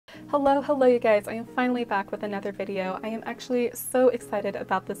Hello you guys, I am finally back with another video. I am actually so excited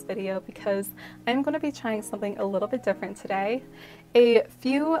about this video because I'm going to be trying something a little bit different today. A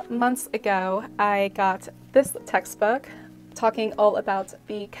few months ago, I got this textbook talking all about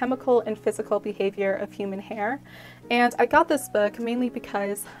the chemical and physical behavior of human hair. And I got this book mainly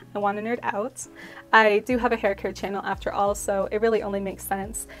because I want to nerd out. I do have a hair care channel after all, so it really only makes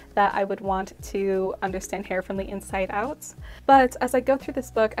sense that I would want to understand hair from the inside out. But as I go through this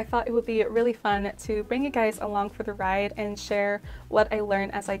book, I thought it would be really fun to bring you guys along for the ride and share what I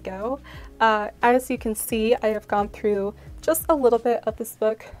learn as I go. As you can see, I have gone through just a little bit of this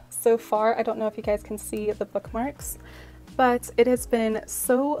book so far. I don't know if you guys can see the bookmarks, but it has been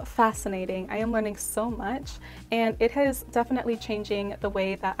so fascinating. I am learning so much, and it is definitely changing the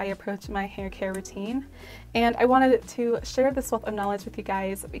way that I approach my hair care routine. And I wanted to share this wealth of knowledge with you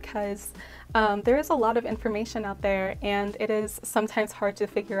guys because there is a lot of information out there, and it is sometimes hard to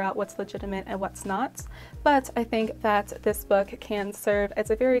figure out what's legitimate and what's not. But I think that this book can serve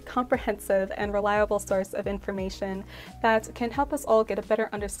as a very comprehensive and reliable source of information that can help us all get a better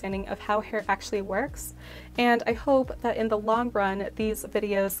understanding of how hair actually works. And I hope that in the long run, these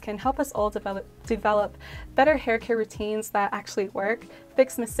videos can help us all develop better hair care routines that actually work,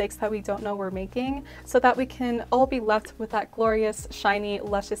 fix mistakes that we don't know we're making, so that we can all be left with that glorious, shiny,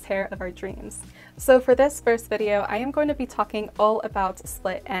 luscious hair of our dreams. So for this first video, I am going to be talking all about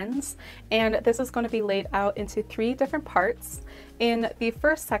split ends, and this is going to be laid out into 3 different parts. In the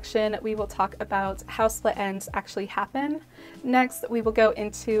first section, we will talk about how split ends actually happen. Next, we will go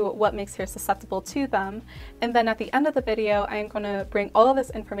into what makes hair susceptible to them. And then at the end of the video, I am going to bring all of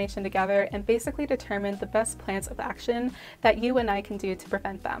this information together and basically determine the best plans of action that you and I can do to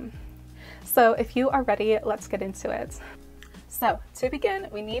prevent them. So if you are ready, let's get into it. So to begin,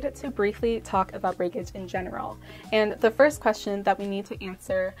 we need to briefly talk about breakage in general. And the first question that we need to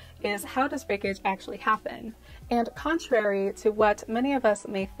answer is, how does breakage actually happen? And contrary to what many of us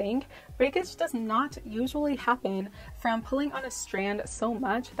may think, breakage does not usually happen from pulling on a strand so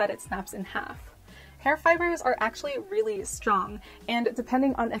much that it snaps in half. Hair fibers are actually really strong, and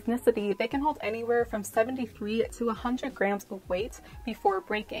depending on ethnicity, they can hold anywhere from 73 to 100 grams of weight before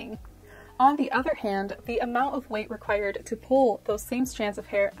breaking. On the other hand, the amount of weight required to pull those same strands of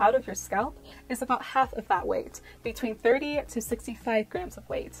hair out of your scalp is about half of that weight, between 30 to 65 grams of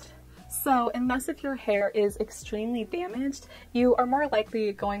weight. So unless if your hair is extremely damaged, you are more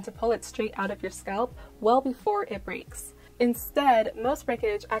likely going to pull it straight out of your scalp well before it breaks. Instead, most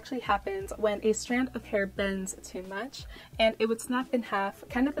breakage actually happens when a strand of hair bends too much, and it would snap in half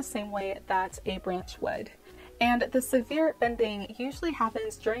kind of the same way that a branch would. And the severe bending usually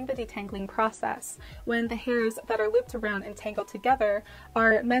happens during the detangling process, when the hairs that are looped around and tangled together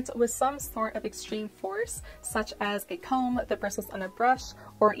are met with some sort of extreme force, such as a comb, the bristles on a brush,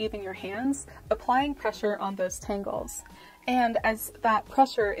 or even your hands, applying pressure on those tangles. And as that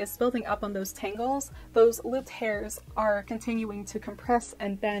pressure is building up on those tangles, those looped hairs are continuing to compress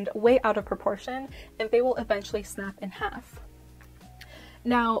and bend way out of proportion, and they will eventually snap in half.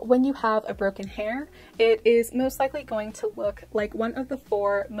 Now, when you have a broken hair, it is most likely going to look like one of the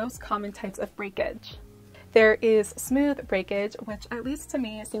 4 most common types of breakage. There is smooth breakage, which at least to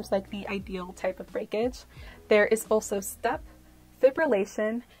me seems like the ideal type of breakage. There is also step,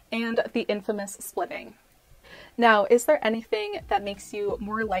 fibrillation, and the infamous splitting. Now, is there anything that makes you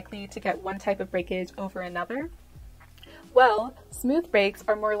more likely to get one type of breakage over another? Well, smooth breaks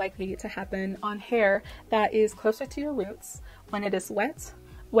are more likely to happen on hair that is closer to your roots, when it is wet,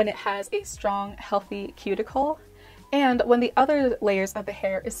 when it has a strong, healthy cuticle, and when the other layers of the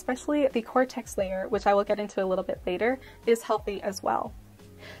hair, especially the cortex layer, which I will get into a little bit later, is healthy as well.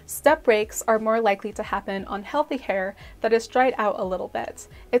 Step breaks are more likely to happen on healthy hair that is dried out a little bit.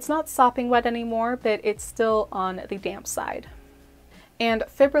 It's not sopping wet anymore, but it's still on the damp side. And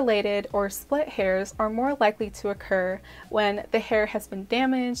fibrillated or split hairs are more likely to occur when the hair has been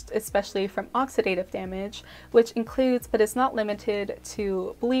damaged, especially from oxidative damage, which includes but is not limited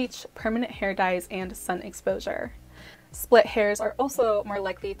to bleach, permanent hair dyes, and sun exposure. Split hairs are also more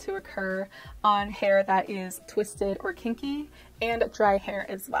likely to occur on hair that is twisted or kinky, and dry hair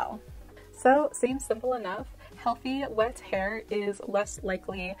as well. So, seems simple enough. Healthy, wet hair is less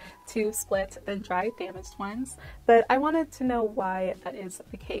likely to split than dry, damaged ones, but I wanted to know why that is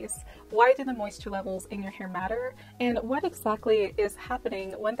the case. Why do the moisture levels in your hair matter, and what exactly is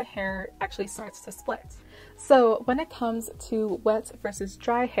happening when the hair actually starts to split? So when it comes to wet versus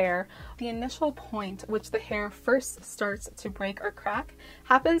dry hair, the initial point which the hair first starts to break or crack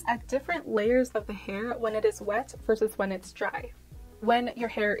happens at different layers of the hair when it is wet versus when it's dry. When your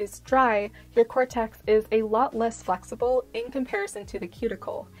hair is dry, your cortex is a lot less flexible in comparison to the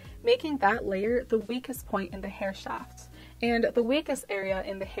cuticle, making that layer the weakest point in the hair shaft. And the weakest area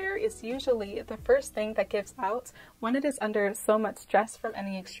in the hair is usually the first thing that gives out when it is under so much stress from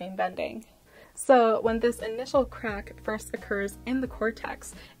any extreme bending. So when this initial crack first occurs in the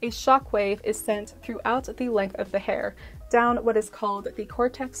cortex, a shock wave is sent throughout the length of the hair, down what is called the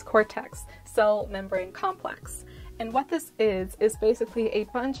cortex-cortex cell membrane complex. And what this is basically a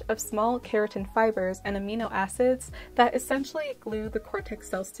bunch of small keratin fibers and amino acids that essentially glue the cortex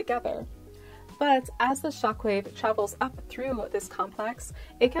cells together. But as the shockwave travels up through this complex,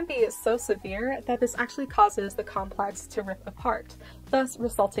 it can be so severe that this actually causes the complex to rip apart, thus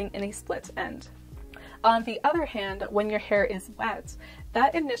resulting in a split end. On the other hand, when your hair is wet,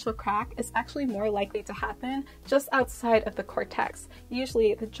 that initial crack is actually more likely to happen just outside of the cortex,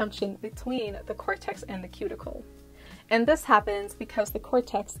 usually the junction between the cortex and the cuticle. And this happens because the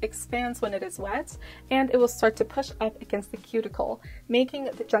cortex expands when it is wet, and it will start to push up against the cuticle, making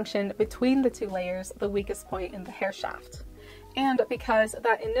the junction between the two layers the weakest point in the hair shaft. And because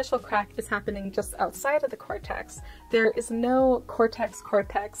that initial crack is happening just outside of the cortex, there is no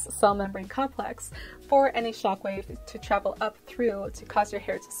cortex-cortex cell membrane complex for any shockwave to travel up through to cause your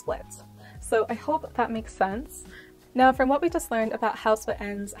hair to split. So I hope that makes sense. Now, from what we just learned about how split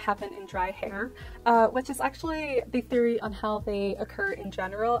ends happen in dry hair, which is actually the theory on how they occur in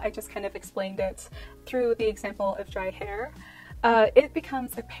general, I just kind of explained it through the example of dry hair, it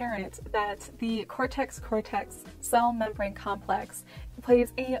becomes apparent that the cortex-cortex cell membrane complex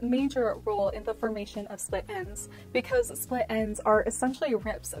plays a major role in the formation of split ends, because split ends are essentially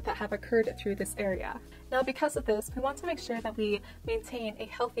rips that have occurred through this area. Now, because of this, we want to make sure that we maintain a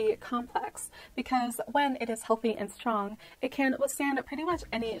healthy complex, because when it is healthy and strong, it can withstand pretty much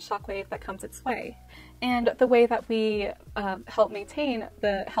any shockwave that comes its way. And the way that we help maintain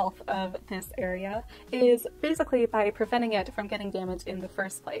the health of this area is basically by preventing it from getting damaged in the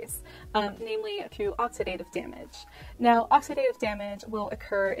first place, namely through oxidative damage. Now, oxidative damage will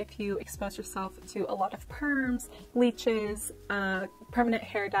occur if you expose yourself to a lot of perms, bleaches, permanent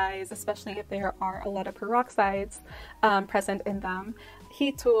hair dyes, especially if there are a lot of peroxides present in them,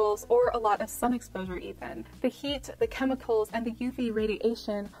 heat tools, or a lot of sun exposure even. The heat, the chemicals, and the UV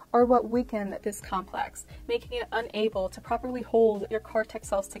radiation are what weaken this complex, making it unable to properly hold your cortex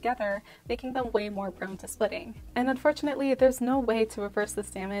cells together, making them way more prone to splitting. And unfortunately, there's no way to reverse this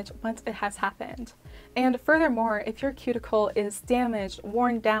damage once it has happened. And furthermore, if your cuticle is damaged,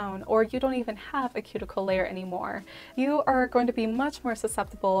 worn down, or you don't even have a cuticle layer anymore, you are going to be much more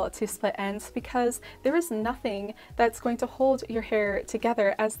susceptible to split ends, because there is nothing that's going to hold your hair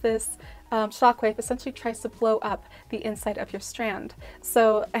together as this shockwave essentially tries to blow up the inside of your strand.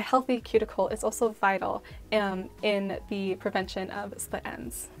 So a healthy cuticle is also vital in the prevention of split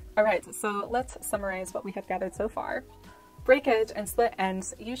ends. Alright, so let's summarize what we have gathered so far. Breakage and split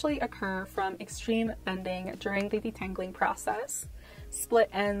ends usually occur from extreme bending during the detangling process. Split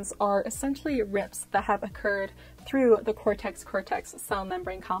ends are essentially rips that have occurred through the cortex-cortex cell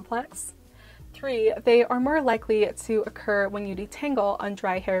membrane complex. 3, they are more likely to occur when you detangle on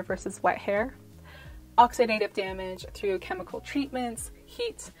dry hair versus wet hair. Oxidative damage through chemical treatments,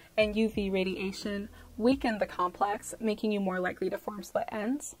 heat, and UV radiation weaken the complex, making you more likely to form split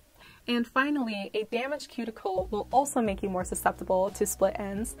ends. And finally, a damaged cuticle will also make you more susceptible to split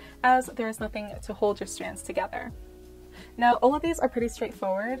ends, as there is nothing to hold your strands together. Now, all of these are pretty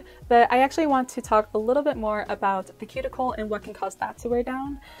straightforward, but I actually want to talk a little bit more about the cuticle and what can cause that to wear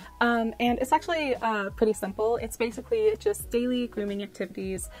down. And it's actually pretty simple. It's basically just daily grooming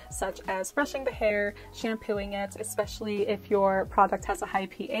activities, such as brushing the hair, shampooing it, especially if your product has a high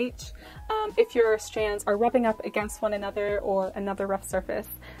pH, if your strands are rubbing up against one another or another rough surface,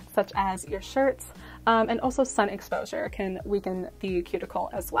 such as your shirts, and also sun exposure can weaken the cuticle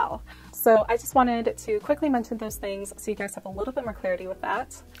as well. So I just wanted to quickly mention those things so you guys have a little bit more clarity with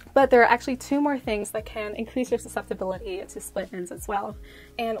that. But there are actually 2 more things that can increase your susceptibility to split ends as well.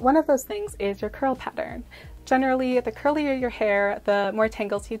 And one of those things is your curl pattern. Generally, the curlier your hair, the more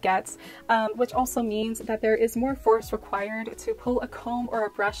tangles you get, which also means that there is more force required to pull a comb or a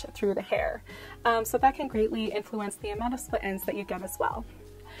brush through the hair. So that can greatly influence the amount of split ends that you get as well.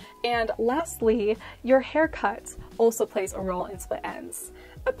 And lastly, your haircut also plays a role in split ends.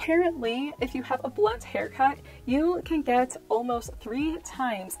 Apparently, if you have a blunt haircut, you can get almost 3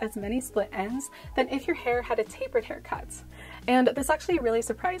 times as many split ends than if your hair had a tapered haircut. and this actually really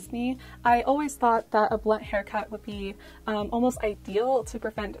surprised me. I always thought that a blunt haircut would be almost ideal to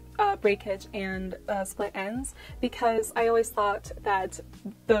prevent breakage and split ends, because I always thought that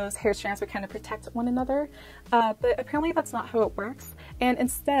those hair strands would kind of protect one another, but apparently that's not how it works. And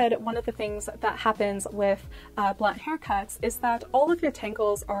instead, one of the things that happens with blunt haircuts is that all of your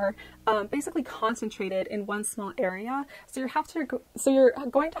tangles are basically concentrated in one small area, so you're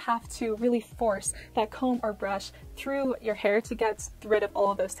going to have to really force that comb or brush through your hair to get rid of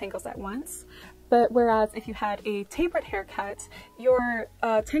all of those tangles at once. But whereas if you had a tapered haircut, your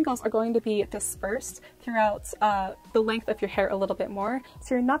tangles are going to be dispersed throughout the length of your hair a little bit more,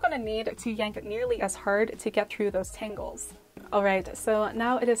 so you're not going to need to yank nearly as hard to get through those tangles. Alright, so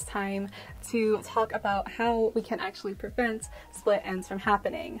now it is time to talk about how we can actually prevent split ends from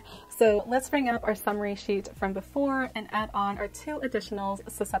happening. So let's bring up our summary sheet from before and add on our 2 additional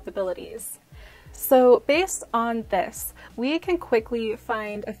susceptibilities. So based on this, we can quickly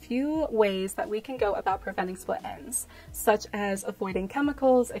find a few ways that we can go about preventing split ends, such as avoiding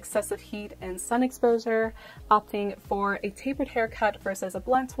chemicals, excessive heat and sun exposure, opting for a tapered haircut versus a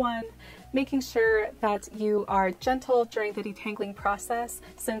blunt one, making sure that you are gentle during the detangling process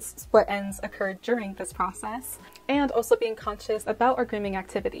since split ends occur during this process, and also being conscious about our grooming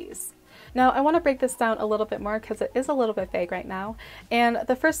activities. Now, I want to break this down a little bit more because it is a little bit vague right now. And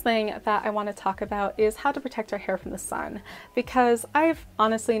the first thing that I want to talk about is how to protect our hair from the sun, because I've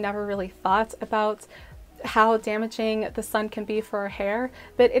honestly never really thought about how damaging the sun can be for our hair,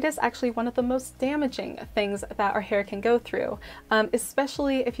 but it is actually one of the most damaging things that our hair can go through,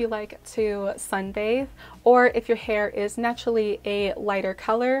 especially if you like to sunbathe, or if your hair is naturally a lighter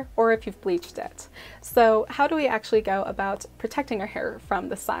color, or if you've bleached it. So how do we actually go about protecting our hair from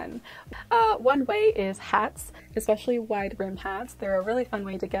the sun? One way is hats, especially wide brim hats. They're a really fun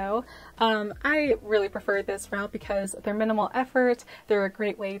way to go. I really prefer this route because they're minimal effort, they're a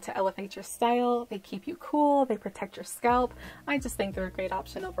great way to elevate your style, they keep you cool, they protect your scalp. I just think they're a great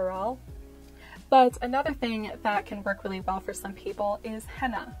option overall. But another thing that can work really well for some people is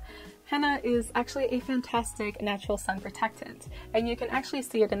henna. Henna is actually a fantastic natural sun protectant, and you can actually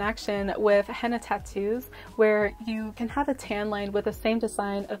see it in action with henna tattoos, where you can have a tan line with the same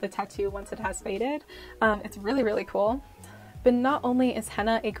design of the tattoo once it has faded. It's really, really cool. But not only is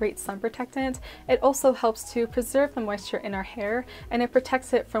henna a great sun protectant, it also helps to preserve the moisture in our hair, and it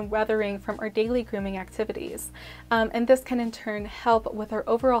protects it from weathering from our daily grooming activities. And this can in turn help with our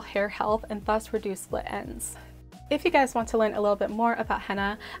overall hair health and thus reduce split ends. If you guys want to learn a little bit more about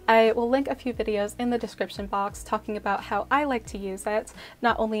henna, I will link a few videos in the description box talking about how I like to use it,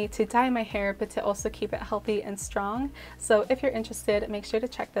 not only to dye my hair, but to also keep it healthy and strong. So if you're interested, make sure to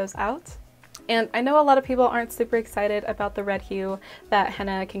check those out. And I know a lot of people aren't super excited about the red hue that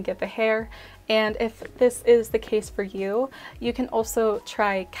henna can give the hair, and if this is the case for you, you can also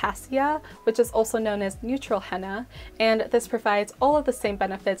try cassia, which is also known as neutral henna, and this provides all of the same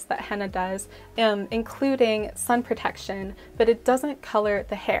benefits that henna does, including sun protection, but it doesn't color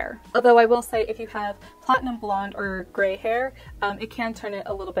the hair. Although I will say if you have platinum blonde or gray hair, it can turn it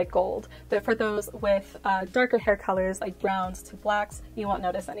a little bit gold, but for those with darker hair colors like browns to blacks, you won't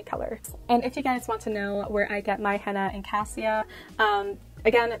notice any color. And if you guys want to know where I get my henna and cassia,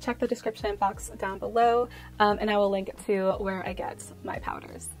 again, check the description box down below, and I will link to where I get my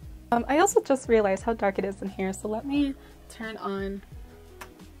powders. I also just realized how dark it is in here, so let me turn on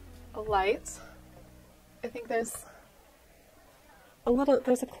a light. I think there's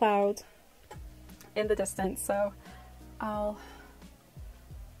a cloud in the distance, so I'll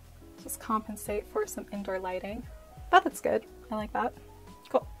just compensate for some indoor lighting. That looks good. I like that.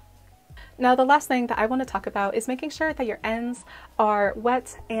 Cool. Now, the last thing that I want to talk about is making sure that your ends are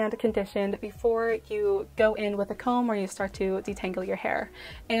wet and conditioned before you go in with a comb or you start to detangle your hair.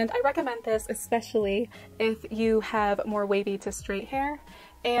 And I recommend this especially if you have more wavy to straight hair.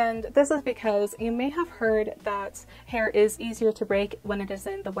 And this is because you may have heard that hair is easier to break when it is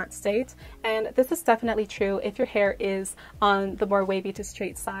in the wet state, and this is definitely true if your hair is on the more wavy to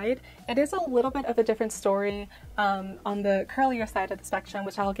straight side. It is a little bit of a different story on the curlier side of the spectrum,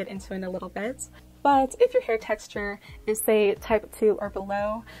 which I'll get into in a little bit. But if your hair texture is, say, type 2 or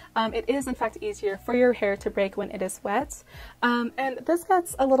below, it is in fact easier for your hair to break when it is wet. And this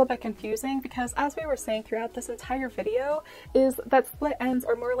gets a little bit confusing because, as we were saying throughout this entire video, is that split ends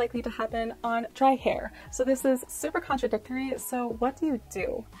are more likely to happen on dry hair. So this is super contradictory, so what do you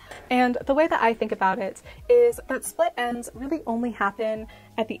do? And the way that I think about it is that split ends really only happen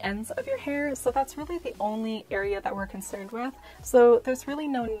at the ends of your hair, so that's really the only area that we're concerned with. So there's really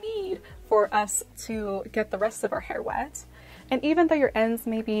no need for us to get the rest of our hair wet. And even though your ends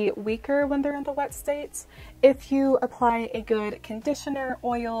may be weaker when they're in the wet state, if you apply a good conditioner,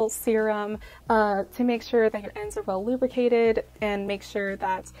 oil, serum to make sure that your ends are well lubricated and make sure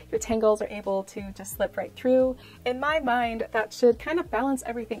that your tangles are able to just slip right through, in my mind that should kind of balance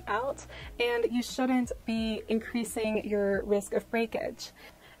everything out, and you shouldn't be increasing your risk of breakage.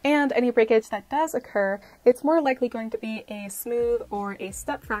 And any breakage that does occur, it's more likely going to be a smooth or a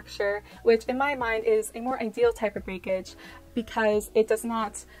step fracture, which in my mind is a more ideal type of breakage because it does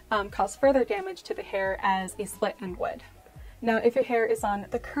not cause further damage to the hair as a split end would. Now, if your hair is on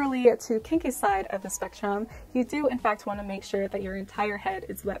the curly to kinky side of the spectrum, you do in fact want to make sure that your entire head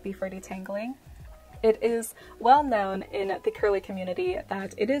is wet before detangling. It is well known in the curly community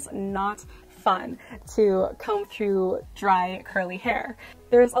that it is not fun to comb through dry curly hair.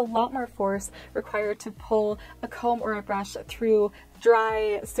 There is a lot more force required to pull a comb or a brush through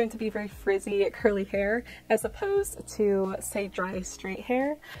dry, soon to be very frizzy curly hair as opposed to, say, dry straight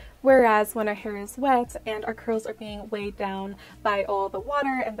hair. Whereas when our hair is wet and our curls are being weighed down by all the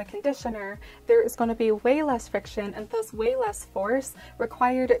water and the conditioner, there is going to be way less friction and thus way less force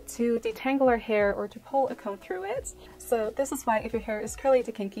required to detangle our hair or to pull a comb through it. So this is why if your hair is curly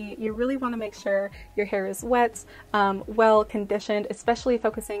to kinky, you really want to make sure your hair is wet, well conditioned, especially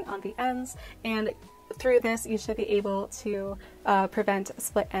focusing on the ends, and through this you should be able to prevent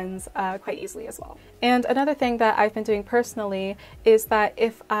split ends quite easily as well. And another thing that I've been doing personally is that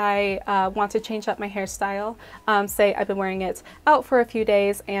if I want to change up my hairstyle, say I've been wearing it out for a few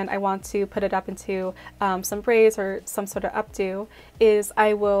days and I want to put it up into some braids or some sort of updo, is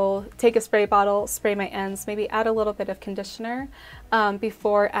I will take a spray bottle, spray my ends, maybe add a little bit of conditioner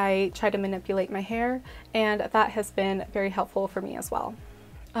before I try to manipulate my hair, and that has been very helpful for me as well.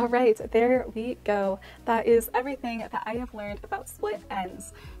 Alright, there we go. That is everything that I have learned about split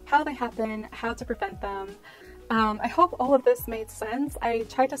ends, how they happen, how to prevent them. I hope all of this made sense. I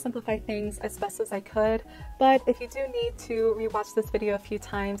tried to simplify things as best as I could, but if you do need to rewatch this video a few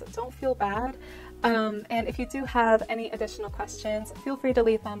times, don't feel bad. And if you do have any additional questions, feel free to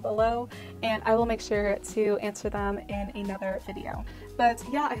leave them below and I will make sure to answer them in another video. But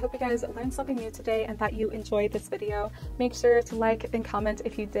yeah, I hope you guys learned something new today and that you enjoyed this video. Make sure to like and comment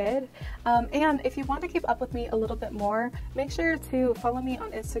if you did. And if you want to keep up with me a little bit more, make sure to follow me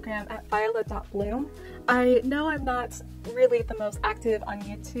on Instagram at violet.bloom. I know I'm not really the most active on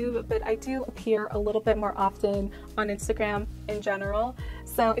YouTube, but I do appear a little bit more often on Instagram in general.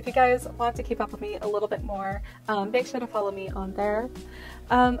 So if you guys want to keep up with me a little bit more, make sure to follow me on there.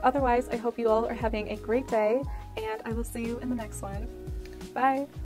 Otherwise, I hope you all are having a great day and I will see you in the next one. Bye!